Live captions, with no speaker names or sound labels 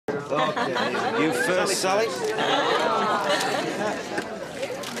OK. You first, Sally.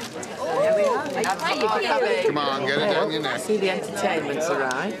 Come on, get it down your neck. See, the entertainment's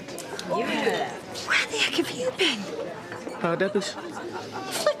arrived. Yeah. Where the heck have you been? Debbie's.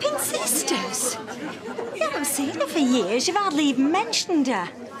 Flipping sisters. You haven't seen her for years. You've hardly even mentioned her.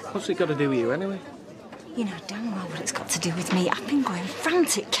 What's it got to do with you, anyway? You know damn well what it's got to do with me. I've been going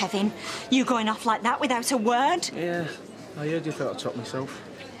frantic, Kevin. You going off like that without a word? Yeah, I heard you thought I'd top myself.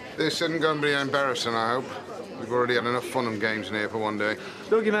 This isn't going to be embarrassing, I hope. We've already had enough fun and games in here for one day.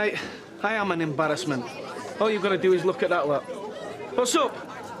 Dougie, mate, I am an embarrassment. All you've got to do is look at that lot. What's up?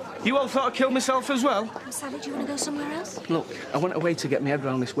 You all thought I'd kill myself as well? Sally, do you want to go somewhere else? Look, I went away to get my head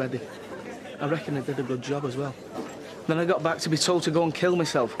round this wedding. I reckon I did a good job as well. Then I got back to be told to go and kill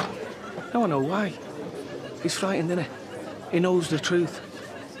myself. Now I know why. He's frightened, isn't he? He knows the truth.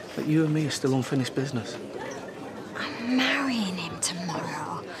 That you and me are still unfinished business. I'm marrying him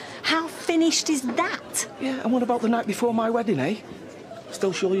tomorrow. How finished is that? Yeah, and what about the night before my wedding, eh?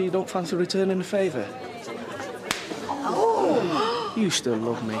 Still sure you don't fancy returning the favour? Oh! You still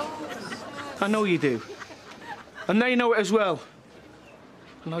love me. I know you do. And they know it as well.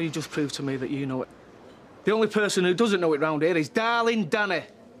 And now you just proved to me that you know it. The only person who doesn't know it round here is darling Danny.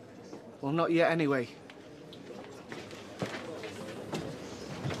 Well, not yet anyway.